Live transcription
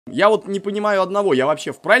Я вот не понимаю одного, я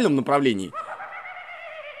вообще в правильном направлении?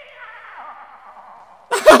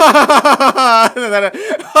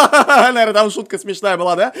 Наверное, там шутка смешная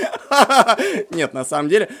была, да? Нет, на самом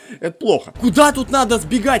деле, это плохо. Куда тут надо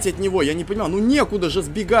сбегать от него? Я не понимаю, ну некуда же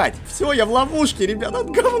сбегать. Все, я в ловушке, ребята, от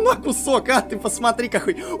говна кусок, а ты посмотри,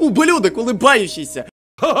 какой ублюдок улыбающийся.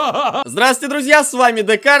 Здравствуйте, друзья, с вами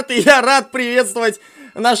Декарт, и я рад приветствовать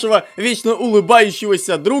нашего вечно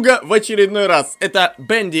улыбающегося друга в очередной раз. Это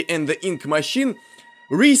Bendy and the Ink Machine.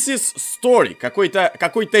 Reese's Story, какой-то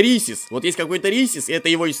Reese's, вот есть какой-то Reese's, и это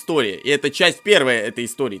его история, и это часть первая этой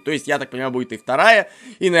истории, то есть, я так понимаю, будет и вторая,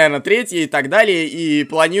 и, наверное, третья, и так далее, и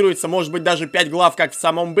планируется, может быть, даже 5 глав, как в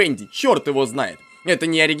самом Bendy, черт его знает. Это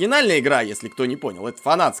не оригинальная игра, если кто не понял, это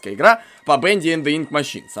фанатская игра по Bendy and the Ink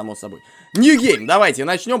Machine, само собой. New Game, давайте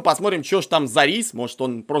начнем, посмотрим, что ж там за Рис, может,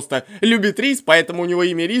 он просто любит рис, поэтому у него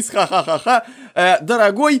имя Рис, ха-ха-ха-ха.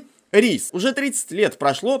 Дорогой Рис, уже 30 лет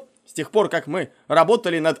прошло с тех пор, как мы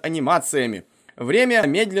работали над анимациями. Время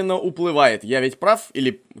медленно уплывает. Я ведь прав?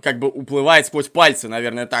 Или как бы уплывает сквозь пальцы,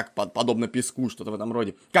 наверное, так, подобно песку, что-то в этом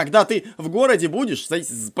роде. Когда ты в городе будешь,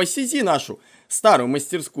 посети нашу старую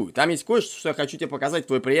мастерскую. Там есть кое-что, что я хочу тебе показать,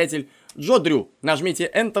 твой приятель Джо Дрю. Нажмите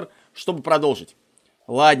Enter, чтобы продолжить.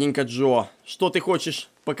 Ладненько, Джо, что ты хочешь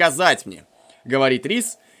показать мне? Говорит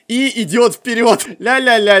Рис. И идет вперед.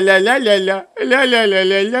 Ля-ля-ля-ля-ля-ля-ля.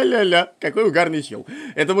 Ля-ля-ля-ля-ля-ля-ля. Какой угарный чел.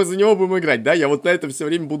 Это мы за него будем играть, да? Я вот на это все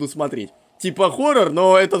время буду смотреть. Типа хоррор,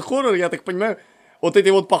 но этот хоррор, я так понимаю, вот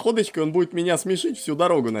этой вот походочкой он будет меня смешить всю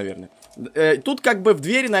дорогу, наверное. Тут как бы в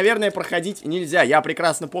двери, наверное, проходить нельзя. Я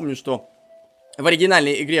прекрасно помню, что в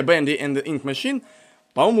оригинальной игре Bendy and the Ink Machine,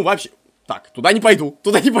 по-моему, вообще... Так, туда не пойду,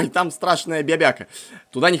 там страшная бябяка.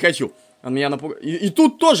 Туда не хочу. Он меня напугал. И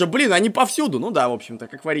тут тоже, блин, они повсюду. Ну да, в общем-то,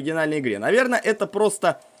 как в оригинальной игре. Наверное, это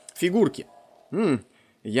просто фигурки.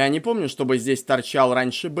 Я не помню, чтобы здесь торчал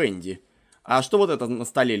раньше Bendy. А что вот это на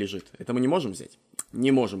столе лежит? Это мы не можем взять?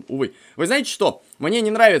 Не можем, увы. Вы знаете что? Мне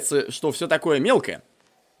не нравится, что все такое мелкое.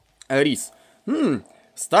 Рис.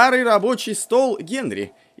 Старый рабочий стол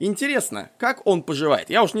Генри. Интересно, как он поживает?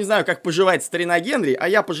 Я уж не знаю, как поживает старина Генри, а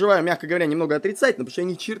я поживаю, мягко говоря, немного отрицательно, потому что я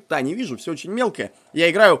ни черта не вижу, все очень мелкое. Я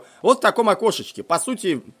играю вот в таком окошечке. По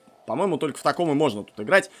сути, по-моему, только в таком и можно тут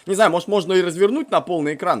играть. Не знаю, может, можно и развернуть на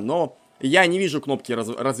полный экран, но я не вижу кнопки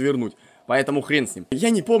развернуть, поэтому хрен с ним. Я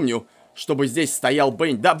не помню, чтобы здесь стоял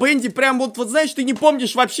Bendy. Да, Bendy прям вот знаешь, ты не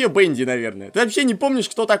помнишь вообще Bendy, наверное. Ты вообще не помнишь,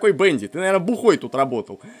 кто такой Bendy. Ты, наверное, бухой тут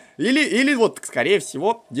работал. Или вот, скорее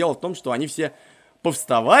всего, дело в том, что они все...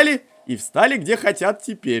 повставали и встали где хотят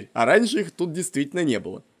теперь. А раньше их тут действительно не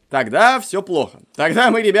было. Тогда все плохо.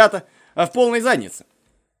 Тогда мы, ребята, в полной заднице.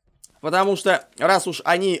 Потому что, раз уж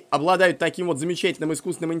они обладают таким вот замечательным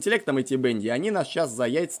искусственным интеллектом, эти Bendy, они нас сейчас за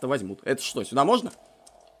яйца-то возьмут. Это что, сюда можно?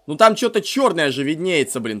 Ну там что-то черное же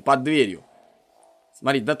виднеется, блин, под дверью.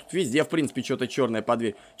 Смотрите, да тут везде, в принципе, что-то черное под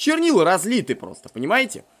дверью. Чернила разлиты просто,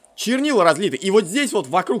 понимаете? Чернила разлиты. И вот здесь вот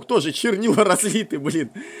вокруг тоже чернила разлиты, блин.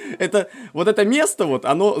 Это, вот это место вот,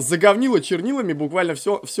 оно заговнило чернилами буквально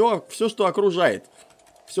все, что окружает.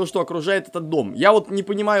 Все, что окружает этот дом. Я вот не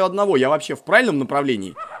понимаю одного, я вообще в правильном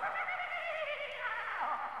направлении?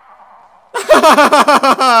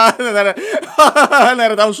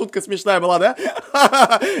 Наверное, там шутка смешная была, да?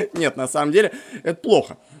 Нет, на самом деле, это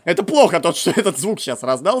плохо. Это плохо, то, что этот звук сейчас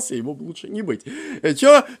раздался, ему лучше не быть.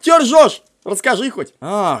 Чё ржёшь? Расскажи хоть.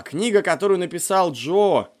 Книга, которую написал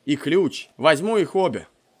Джо, и ключ. Возьму их обе.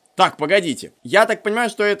 Так, погодите. Я так понимаю,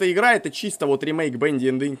 что эта игра, это чисто вот ремейк Bendy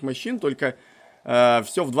and the Ink Machine, только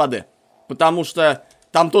все в 2D. Потому что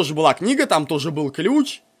там тоже была книга, там тоже был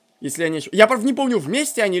ключ. Если я не... Я, правда, не помню,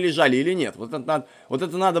 вместе они лежали или нет. Вот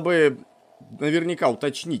это надо бы наверняка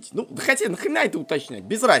уточнить. Ну, хотя, нахрена это уточнять?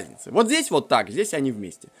 Без разницы. Вот здесь вот так, здесь они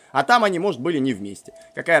вместе. А там они, может, были не вместе.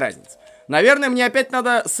 Какая разница? Наверное, мне опять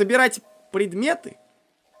надо собирать предметы.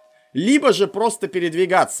 Либо же просто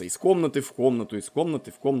передвигаться из комнаты в комнату, из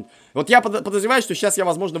комнаты в комнату. Вот я подозреваю, что сейчас я,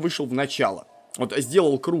 возможно, вышел в начало. Вот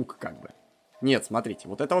сделал круг, как бы. Нет, смотрите,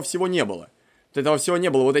 вот этого всего не было. Вот этого всего не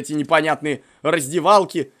было. Вот эти непонятные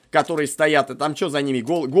раздевалки, которые стоят. И там что за ними?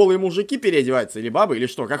 Голые мужики переодеваются? Или бабы? Или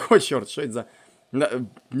что? Какой черт? Что это за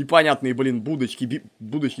непонятные, блин, будочки,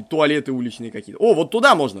 туалеты уличные какие-то? О, вот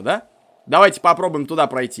туда можно, да? Давайте попробуем туда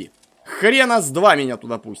пройти. Хрена с два меня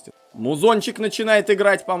туда пустят. Музончик начинает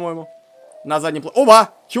играть, по-моему. На заднем плане.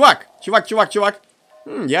 Оба! Чувак!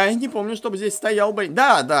 Я не помню, чтобы здесь стоял Bendy.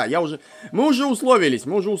 Да, мы уже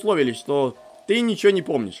условились, что ты ничего не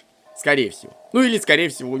помнишь. Скорее всего. Ну или, скорее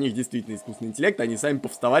всего, у них действительно искусственный интеллект, они сами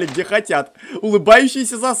повставали где хотят.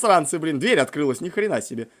 Улыбающиеся засранцы, блин. Дверь открылась, ни хрена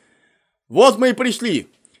себе. Вот мы и пришли.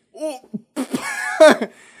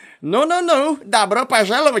 Ну-ну-ну, добро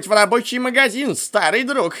пожаловать в рабочий магазин, старый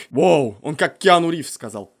друг. Воу, он как Киану Ривз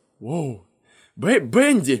сказал. Воу,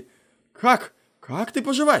 Бенди, как ты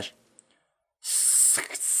поживаешь?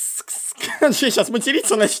 Сейчас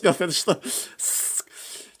материться начнет, это что?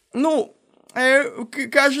 Ну,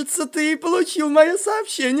 кажется, ты получил мое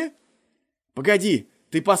сообщение. Погоди,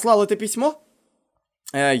 ты послал это письмо?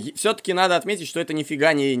 Все-таки надо отметить, что это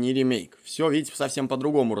нифига не ремейк. Все, видите, совсем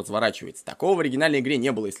по-другому разворачивается. Такого в оригинальной игре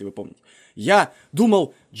не было, если вы помните. Я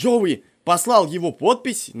думал, Джоуи послал его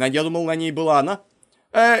подпись, я думал, на ней была она.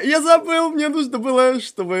 Я забыл, мне нужно было,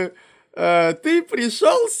 чтобы ты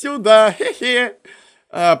пришел сюда. Хе-хе.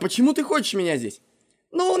 Почему ты хочешь меня здесь?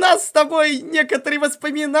 Ну, у нас с тобой некоторые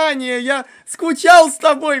воспоминания. Я скучал с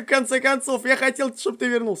тобой, в конце концов. Я хотел, чтобы ты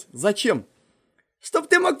вернулся. Зачем? Чтобы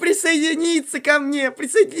ты мог присоединиться ко мне,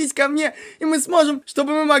 присоединись ко мне, и мы сможем,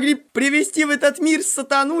 чтобы мы могли привести в этот мир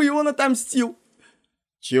сатану, и он отомстил.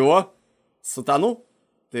 Чего? Сатану?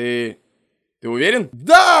 Ты уверен?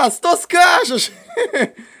 Да, что скажешь?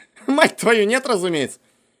 Мать твою, нет, разумеется.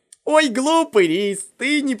 Ой, глупый Рис,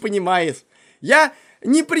 ты не понимаешь. Я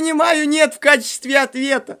не принимаю «нет» в качестве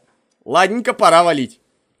ответа. Ладненько, пора валить.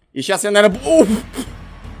 И сейчас я, наверное...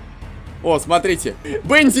 О, смотрите,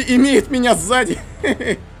 Бенди имеет меня сзади.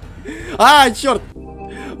 А, черт.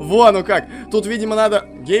 Вон, ну как. Тут, видимо, надо...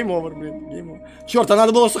 Гейм овер, блин, гейм овер. Черт, а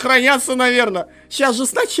надо было сохраняться, наверное. Сейчас же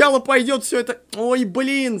сначала пойдет все это. Ой,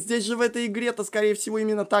 блин, здесь же в этой игре-то, скорее всего,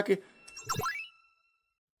 именно так и...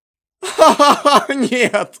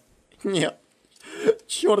 Нет, нет.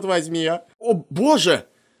 Черт возьми, а. О, боже.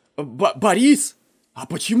 Борис. А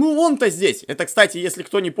почему он-то здесь? Это, кстати, если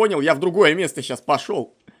кто не понял, я в другое место сейчас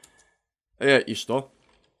пошел. И что?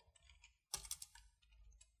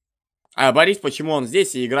 А Борис, почему он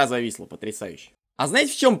здесь, и игра зависла? Потрясающе. А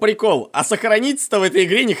знаете, в чем прикол? А сохраниться-то в этой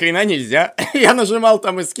игре ни хрена нельзя. Я нажимал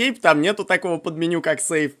там Escape, там нету такого подменю, как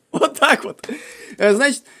Save. Вот так вот.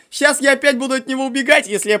 Значит, сейчас я опять буду от него убегать.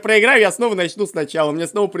 Если я проиграю, я снова начну сначала. Мне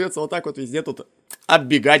снова придется вот так вот везде тут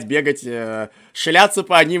оббегать, бегать, шляться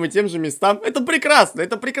по одним и тем же местам. Это прекрасно,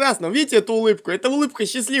 это прекрасно. Видите эту улыбку? Это улыбка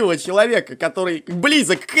счастливого человека, который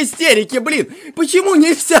близок к истерике, блин. Почему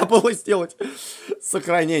нельзя было сделать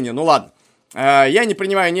сохранение? Ну ладно. Я не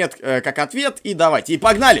принимаю «нет» как ответ, и давайте, и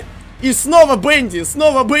погнали. И снова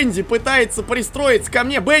Бенди пытается пристроиться ко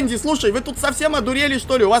мне. Бенди, слушай, вы тут совсем одурели,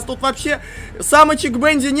 что ли? У вас тут вообще самочек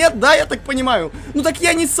Бенди нет, да, я так понимаю? Ну так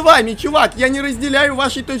я не с вами, чувак, я не разделяю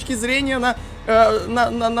вашей точки зрения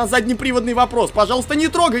на заднеприводный вопрос. Пожалуйста, не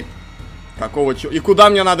трогай. Какого чё? И куда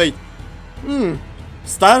мне надо идти?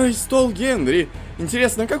 Старый стол Генри.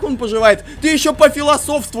 Интересно, как он поживает? Ты еще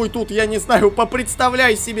пофилософствуй тут, я не знаю,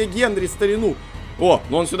 попредставляй себе Генри старину. О,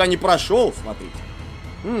 но он сюда не прошел, смотрите.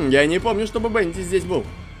 Я не помню, чтобы Бенди здесь был.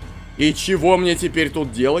 И чего мне теперь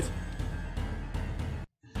тут делать?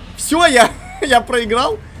 Все, я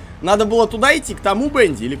проиграл. Надо было туда идти, к тому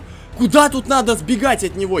Бенди. Или куда тут надо сбегать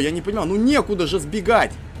от него? Я не понимаю, ну некуда же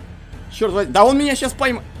сбегать. Черт возьми, да он меня сейчас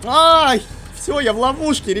поймает. Ай! Все, я в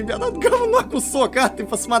ловушке, ребята, от говна кусок, а ты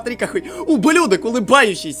посмотри, какой ублюдок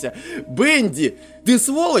улыбающийся. Бенди, ты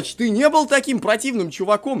сволочь, ты не был таким противным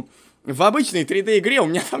чуваком в обычной 3D игре, у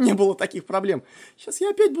меня там не было таких проблем. Сейчас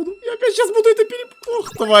я опять сейчас буду это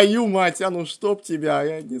Ох, твою мать, а ну чтоб тебя,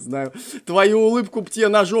 я не знаю. Твою улыбку б тебе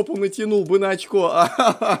на жопу натянул бы на очко,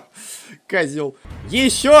 козел.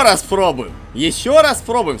 Еще раз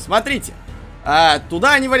пробуем, смотрите.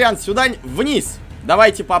 Туда не вариант, сюда, вниз.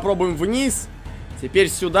 Давайте попробуем вниз. Теперь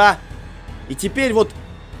сюда. И теперь вот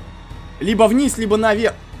либо вниз, либо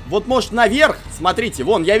наверх. Вот может наверх. Смотрите,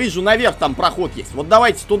 вон, я вижу наверх там проход есть. Вот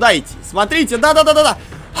давайте туда идти. Смотрите, да-да-да-да-да.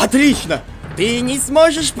 Отлично. Ты не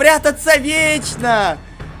сможешь прятаться вечно.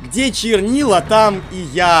 Где чернила, там и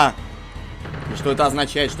я. И что это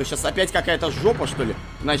означает? Что сейчас опять какая-то жопа, что ли,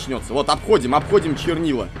 начнется? Вот обходим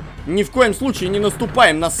чернила. Ни в коем случае не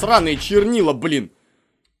наступаем на сраные чернила, блин.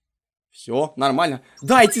 Все, нормально.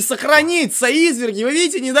 Дайте сохраниться, изверги. Вы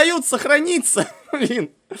видите, не дают сохраниться.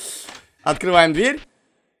 Блин. Открываем дверь.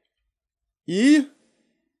 И...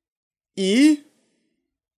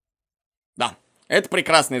 Да, это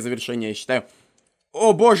прекрасное завершение, я считаю.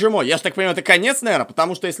 О, боже мой, я ж так понимаю, это конец, наверное.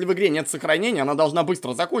 Потому что если в игре нет сохранения, она должна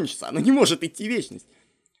быстро закончиться. Она не может идти вечность.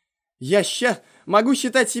 Я могу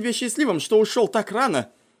считать себя счастливым, что ушел так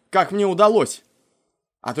рано, как мне удалось.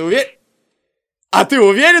 А ты уверен? А ты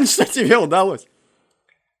уверен, что тебе удалось?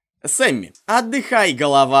 Сэмми, отдыхай,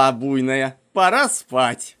 голова буйная. Пора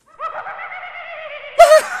спать.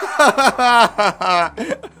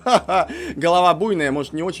 Голова буйная,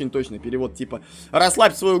 может, не очень точный перевод, типа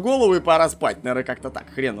расслабь свою голову и пора спать. Наверное, как-то так,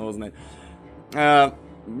 хрен его знает.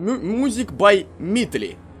 Music by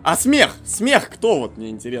Mitli. А смех? Смех кто, вот мне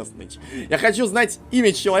интересно. Я хочу знать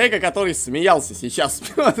имя человека, который смеялся сейчас.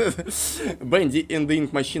 Bendy and the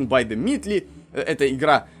Ink Machine by the Meatly. Это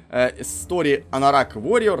игра Story Anorak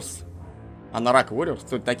Warriors. Anorak Warriors?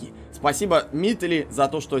 Кто это такие? Спасибо Meatly за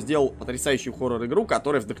то, что сделал потрясающую хоррор-игру,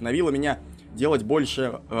 которая вдохновила меня делать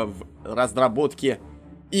больше в разработке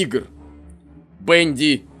игр.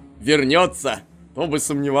 Bendy вернется. Кто бы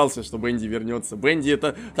сомневался, что Bendy вернется. Bendy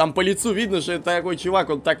это... Там по лицу видно, что это такой чувак,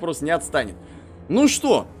 он так просто не отстанет. Ну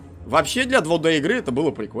что, вообще для 2D игры это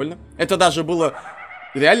было прикольно. Это даже было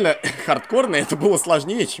реально хардкорно, это было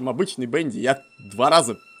сложнее, чем обычный Bendy. Я 2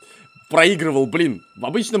 раза проигрывал, блин. В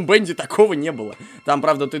обычном Bendy такого не было. Там,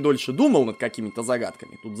 правда, ты дольше думал над какими-то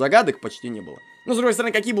загадками. Тут загадок почти не было. Но, с другой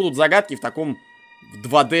стороны, какие будут загадки в таком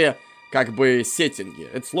 2D, как бы, сеттинге?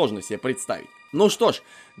 Это сложно себе представить. Ну что ж,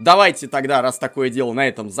 давайте тогда, раз такое дело, на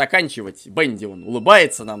этом заканчивать. Bendy, он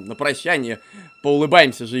улыбается нам на прощание.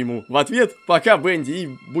 Поулыбаемся же ему в ответ. Пока, Bendy,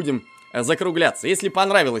 и будем закругляться. Если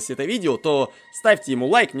понравилось это видео, то ставьте ему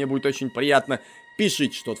лайк, мне будет очень приятно.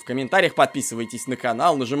 Пишите что-то в комментариях, подписывайтесь на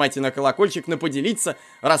канал, нажимайте на колокольчик, на поделиться,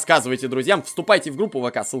 рассказывайте друзьям, вступайте в группу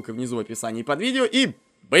ВК, ссылка внизу в описании под видео, и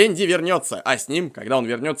Bendy вернется, а с ним, когда он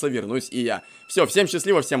вернется, вернусь и я. Все, всем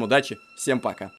счастливо, всем удачи, всем пока.